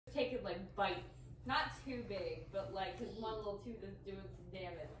bites. Not too big, but like his one little tooth is doing some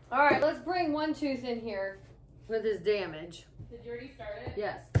damage. All right, let's bring one tooth in here with his damage. Did you already start it?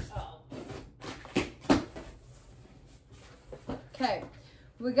 Yes. Oh. Okay,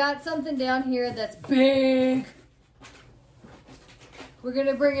 we got something down here that's big. We're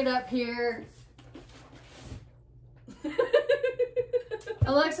gonna bring it up here.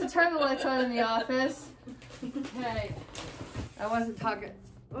 Alexa, turn the lights on in the office. Okay. I wasn't talking.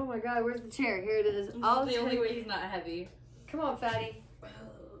 Oh my God, where's the chair? Here it is. This is the only way he's not heavy. Come on, fatty.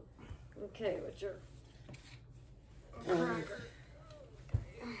 Okay, what's your...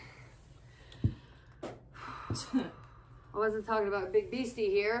 I wasn't talking about Big Beastie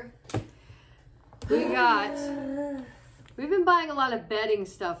here. We've been buying a lot of bedding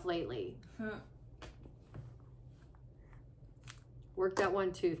stuff lately. Work that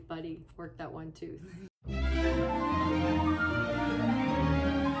one tooth, buddy. Work that one tooth.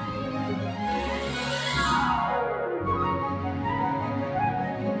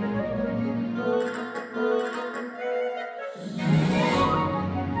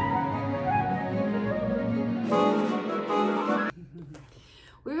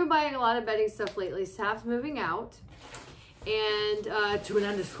 We've been buying a lot of bedding stuff lately. Sav's moving out and to an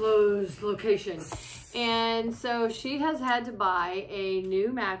undisclosed location. And so she has had to buy a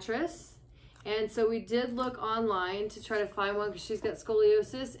new mattress. And so we did look online to try to find one because she's got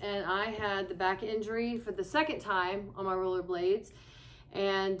scoliosis and I had the back injury for the second time on my rollerblades.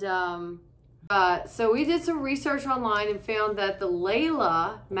 And so we did some research online and found that the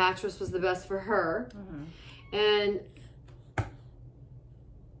Layla mattress was the best for her. And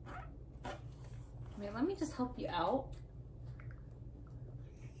let me just help you out.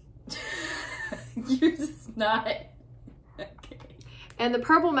 You're just not. Okay. And the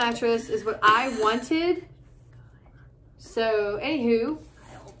purple mattress is what I wanted. So, anywho.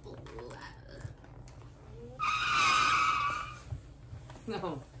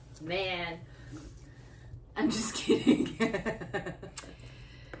 Oh, man. I'm just kidding. I'm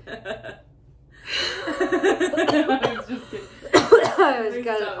just kidding. I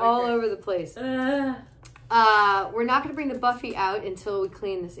got it all over the place. We're not going to bring the Buffy out until we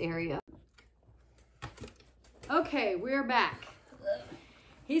clean this area. Okay, we're back.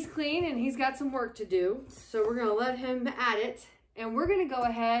 He's clean and he's got some work to do. So we're going to let him at it. And we're going to go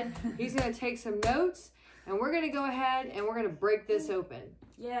ahead. He's going to take some notes. And we're going to go ahead and we're going to break this open.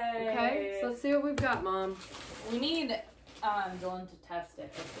 Yay. Okay, so let's see what we've got, Mom. We need Dylan to test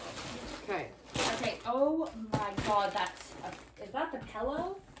it as well. Okay. Okay, oh my God, is that the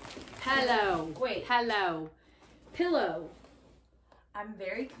pillow? Hello. Wait. Hello. Pillow. I'm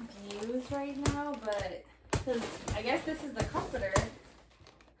very confused right now, but, because I guess this is the comforter.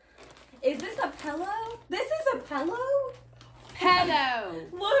 Is this a pillow? This is a pillow? Pillow.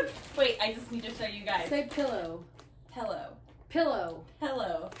 Look. Wait, I just need to show you guys. Say pillow. Pillow. Pillow.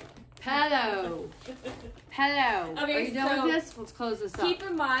 Pillow. Pillow. Pillow. Okay, are you done with this? Let's close this up. Keep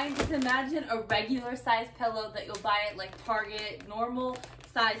in mind, just imagine a regular size pillow that you'll buy at like Target, normal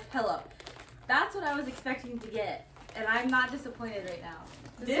size pillow. That's what I was expecting to get, and I'm not disappointed right now.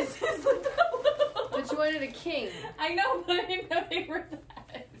 This is the pillow. But you wanted a king. I know, but I didn't know they were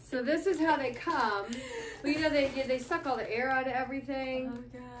that. So this is how they come. Well, you know, they suck all the air out of everything. Oh,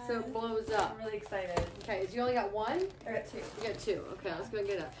 God. So it blows up. I'm really excited. Okay, so you only got one? I got two. You got two. Okay, let's go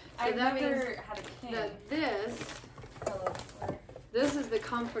get it. So I've that never means had a king. that this Pillow. this is the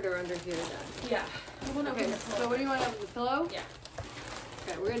comforter under here then. Yeah. Okay, so what do you want to have, the pillow? Yeah.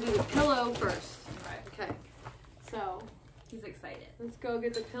 Okay, we're going to do the pillow first. Right. Okay, so He's excited. let's go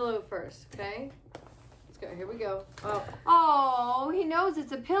get the pillow first, okay? Let's go, here we go. Oh, he knows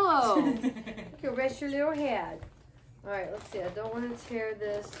it's a pillow. You can rest your little head. All right, let's see. I don't want to tear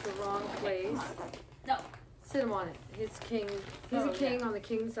this the wrong place. No. Sit him on it. He's king. He's a king on the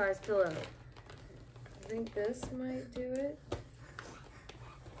king size pillow. I think this might do it.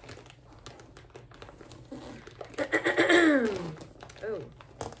 Oh.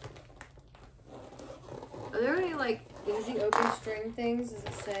 Are there any like easy open string things? Does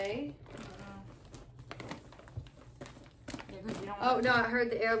it say? Oh no, I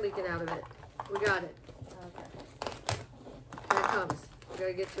heard the air leaking out of it. We got it. Okay. Here it comes. We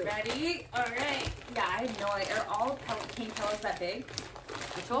gotta get to it. Ready? Alright. Yeah, I have no idea. Are all king pillows that big?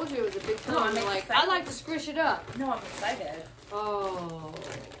 I told you it was a big pillow. No, I'm You're like, excited. I like to squish it up. No, I'm excited. Oh.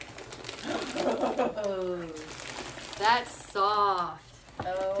 That's soft.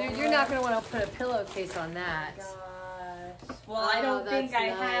 Oh. Dude, you're not gonna want to put a pillowcase on that. Gosh. Well, I don't think I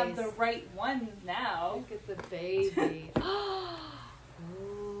have the right ones now. Look at the baby.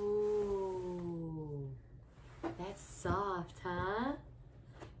 Ooh. That's soft, huh?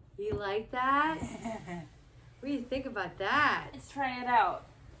 You like that? What do you think about that? Let's try it out.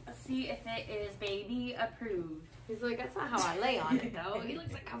 Let's see if it is baby approved. He's like, that's not how I lay on it, though. He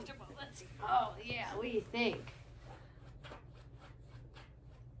looks uncomfortable. Let's see. Oh, yeah. What do you think?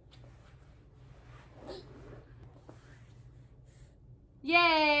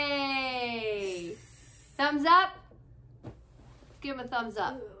 Yay! Thumbs up? Give him a thumbs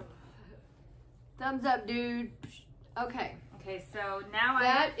up. Thumbs up, dude. Okay. Okay, so now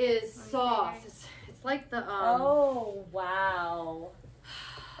that is soft. It's like the Oh wow.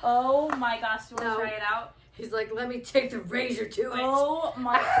 Oh my gosh, do you want to try it out? He's like, let me take the razor to it. Oh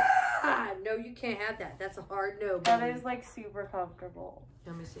my. No, you can't have that. That's a hard no. That is like super comfortable.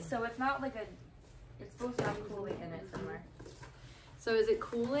 Let me see. So it's not like a. It's supposed to have cooling in it somewhere. So is it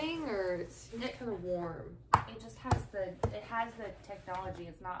cooling or it's kind of warm? It just has the. It has the technology.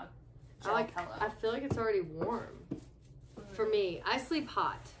 It's not a gel pillow. I feel like it's already warm. For me, I sleep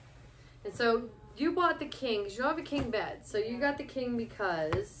hot, and so you bought the king because you don't have a king bed. So you got the king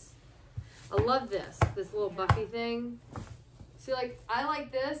because I love this little Buffy thing. See, like I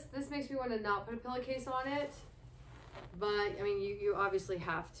like this. This makes me want to not put a pillowcase on it, but I mean you obviously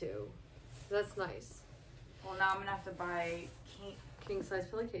have to. So that's nice. Well, now I'm gonna have to buy king size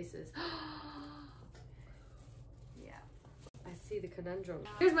pillowcases. Yeah, I see the conundrum.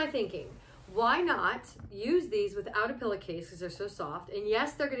 Here's my thinking. Why not use these without a pillowcase because they're so soft? And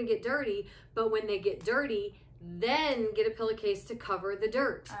yes, they're going to get dirty, but when they get dirty, then get a pillowcase to cover the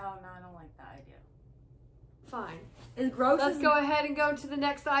dirt. Oh, no, I don't like that idea. Fine. It's gross. Let's go ahead and go to the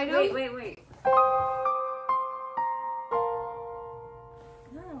next item. Wait.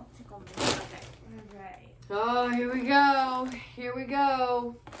 No, tickle me. Okay. All right. Oh, here we go. Here we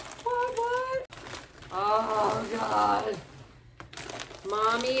go. What? Oh, God.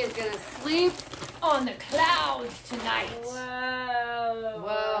 Mommy is going to sleep on the clouds tonight.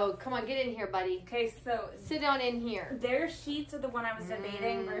 Whoa. Come on, get in here, buddy. Okay, so sit down in here. Their sheets are the one I was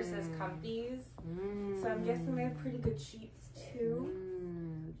debating versus comfies. So I'm guessing they have pretty good sheets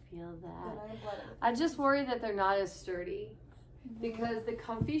too. Feel that. I just worry that they're not as sturdy because the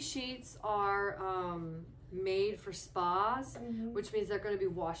comfy sheets are made for spas, which means they're going to be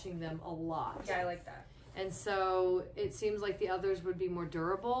washing them a lot. Yeah, I like that. And so it seems like the others would be more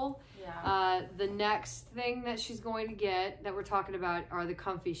durable. Yeah. The next thing that she's going to get that we're talking about are the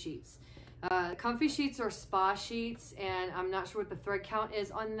comfy sheets. Comfy sheets are spa sheets, and I'm not sure what the thread count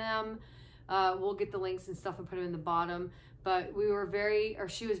is on them. We'll get the links and stuff and put them in the bottom. But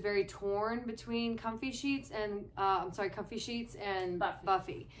she was very torn between comfy sheets and, comfy sheets and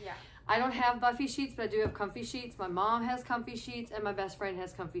Buffy. Yeah. I don't have Buffy sheets, but I do have comfy sheets. My mom has comfy sheets, and my best friend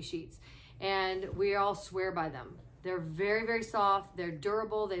has comfy sheets. And we all swear by them. They're very, very soft. They're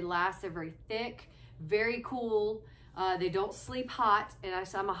durable. They last. They're very thick, very cool. They don't sleep hot, and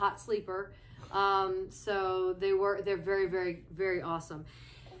I'm a hot sleeper. So they're very, very, very awesome.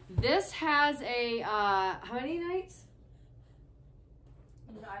 This has a, how many nights?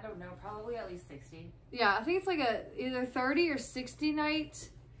 I don't know. Probably at least 60. Yeah, I think it's like either 30 or 60 night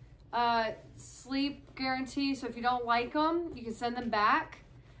sleep guarantee. So if you don't like them, you can send them back.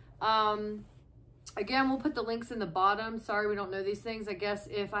 Again, we'll put the links in the bottom. Sorry, we don't know these things. I guess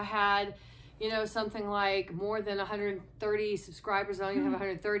if I had, something like more than 130 subscribers, I don't even have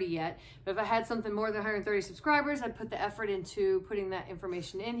 130 yet, but if I had something more than 130 subscribers, I'd put the effort into putting that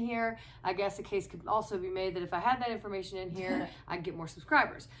information in here. I guess a case could also be made that if I had that information in here, I'd get more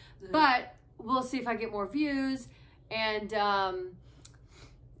subscribers. But we'll see if I get more views. And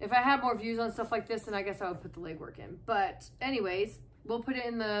if I had more views on stuff like this, then I guess I would put the legwork in. But anyways, we'll put it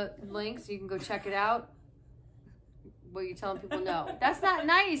in the links. So you can go check it out. What are you telling people? No. That's not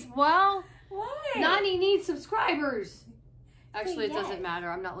nice. Well, why? Nani needs subscribers. Actually, it doesn't matter.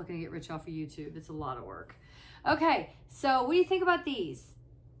 I'm not looking to get rich off of YouTube. It's a lot of work. Okay, so what do you think about these?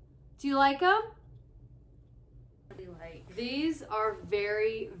 Do you like them? What do you like? These are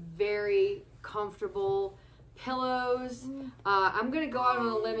very, very comfortable pillows. I'm going to go out on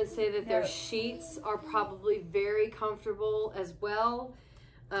a limb and say that their sheets are probably very comfortable as well.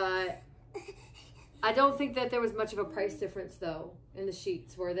 I don't think that there was much of a price difference, though, in the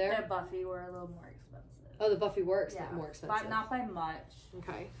sheets, were there? The Buffy were a little more expensive. Oh, the Buffy were more expensive. But not by much.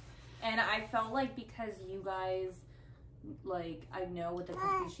 Okay. And I felt like because you guys, like, I know what the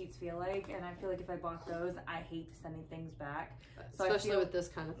comfy sheets feel like, and I feel like if I bought those, I hate sending things back. So especially with this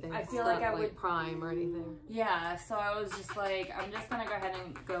kind of thing. I feel like I would Prime or anything. Yeah, so I was just like, I'm just gonna go ahead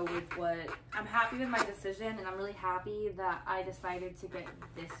and go with what I'm happy with my decision, and I'm really happy that I decided to get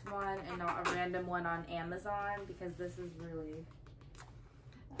this one and not a random one on Amazon, because this is really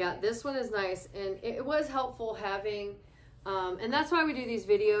Yeah, this one is nice, and it was helpful having And that's why we do these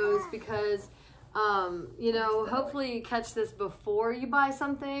videos, because, you know, hopefully you catch this before you buy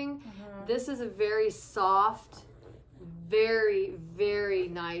something. This is a very soft, very, very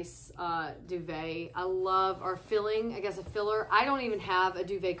nice duvet. I love our filling, I guess a filler. I don't even have a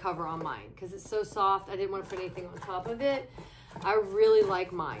duvet cover on mine because it's so soft. I didn't want to put anything on top of it. I really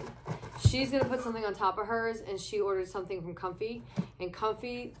like mine. She's going to put something on top of hers, and she ordered something from Comfy. And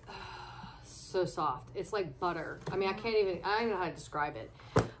Comfy, so soft. It's like butter. I mean, I don't even know how to describe it.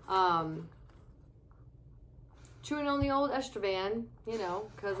 Chewing on the old Estrovan, you know,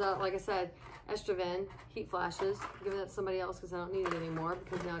 because like I said, Estrovan, heat flashes, giving that to somebody else because I don't need it anymore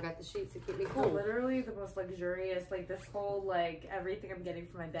because now I got the sheets to keep me cool. Literally the most luxurious, like this whole, like everything I'm getting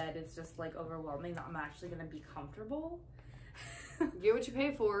for my bed is just like overwhelming that I'm actually going to be comfortable. Get what you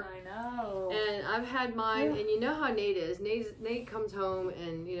pay for. I know. And I've had mine, and you know how Nate is. Nate comes home,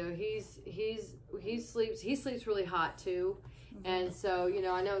 and you know he sleeps really hot too, and so you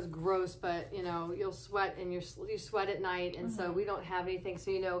know I know it's gross, but you know you'll sweat and you sweat at night, and so we don't have anything. So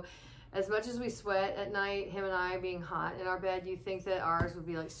you know, as much as we sweat at night, him and I being hot in our bed, you think that ours would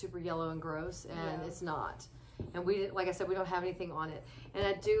be like super yellow and gross, and it's not. And we, like I said, we don't have anything on it. And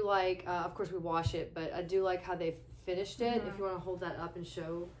I do like, of course we wash it, but I do like how they've finished it. If you want to hold that up and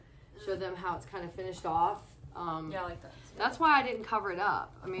show them how it's kind of finished off. Yeah, I like that. That's why I didn't cover it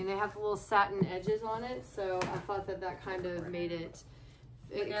up. I mean, they have the little satin edges on it, so I thought that kind of made it,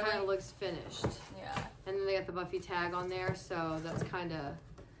 it kind of looks finished. Yeah. And then they got the Buffy tag on there, so that's kind of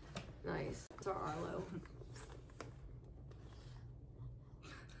nice. It's our Arlo.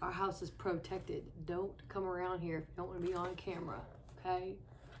 Our house is protected. Don't come around here if you don't want to be on camera, okay?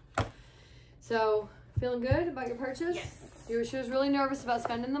 So, feeling good about your purchase? Yes. She was really nervous about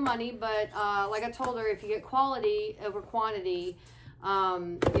spending the money, but like I told her, if you get quality over quantity, you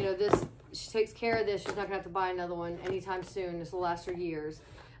know, she takes care of this. She's not going to have to buy another one anytime soon. This will last her years.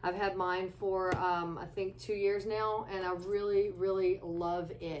 I've had mine for, I think, 2 years now, and I really, really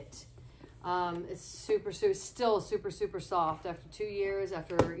love it. It's still super soft after 2 years,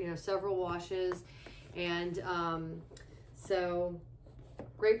 after, you know, several washes. And so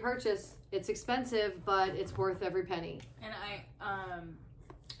great purchase. It's expensive, but it's worth every penny. And I,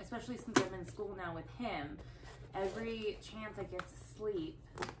 especially since I'm in school now with him, every chance I get to sleep,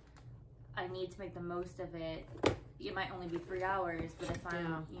 I need to make the most of it. It might only be 3 hours, but if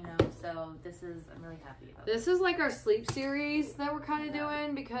I'm, you know, so I'm really happy about this. This is like our sleep series that we're kind of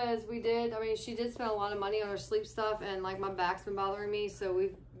doing, because she did spend a lot of money on her sleep stuff, and like my back's been bothering me, so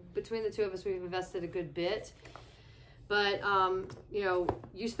between the two of us, we've invested a good bit. But, you know,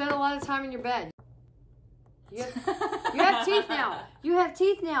 you spend a lot of time in your bed. You have teeth now. You have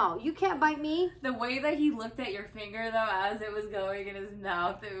teeth now. You can't bite me. The way that he looked at your finger, though, as it was going in his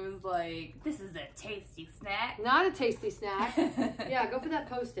mouth, it was like, this is a tasty snack. Not a tasty snack. Yeah, go for that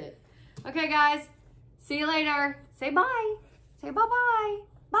Post-it. Okay, guys. See you later. Say bye. Say bye-bye.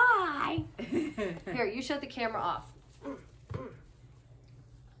 Bye. Here, you shut the camera off. Oh,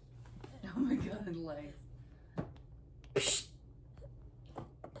 my God, legs.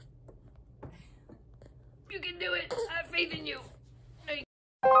 You can do it. I have faith in you.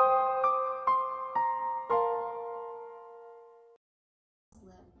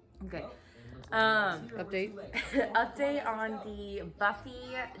 Okay. Update. Update on the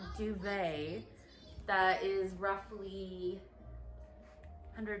Buffy duvet that is roughly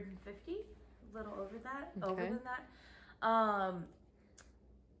 150, a little over that, over than that.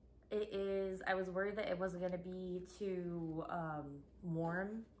 I was worried that it wasn't going to be too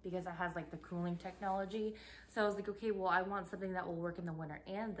warm because it has like the cooling technology. So I was like, okay, well, I want something that will work in the winter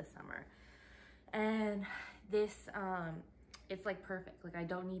and the summer. And this, it's like perfect. Like I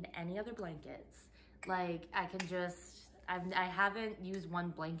don't need any other blankets. Like I can just, I haven't used one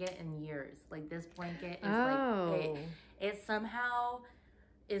blanket in years. Like this blanket is like, it somehow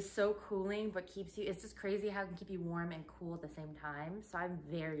is so cooling, but keeps you, it's just crazy how it can keep you warm and cool at the same time. So I'm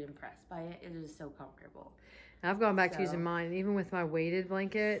very impressed by it. It is so comfortable. I've gone back to using mine, even with my weighted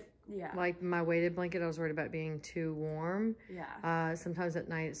blanket. Yeah. Like my weighted blanket, I was worried about being too warm. Yeah. Sometimes at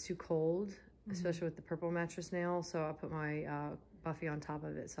night it's too cold, especially with the purple mattress now. So I put my Buffy on top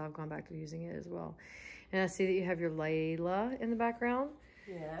of it. So I've gone back to using it as well. And I see that you have your Layla in the background.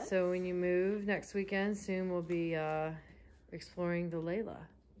 Yeah. So when you move next weekend, soon we'll be exploring the Layla.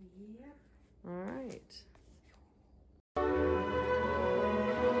 Yeah. All right.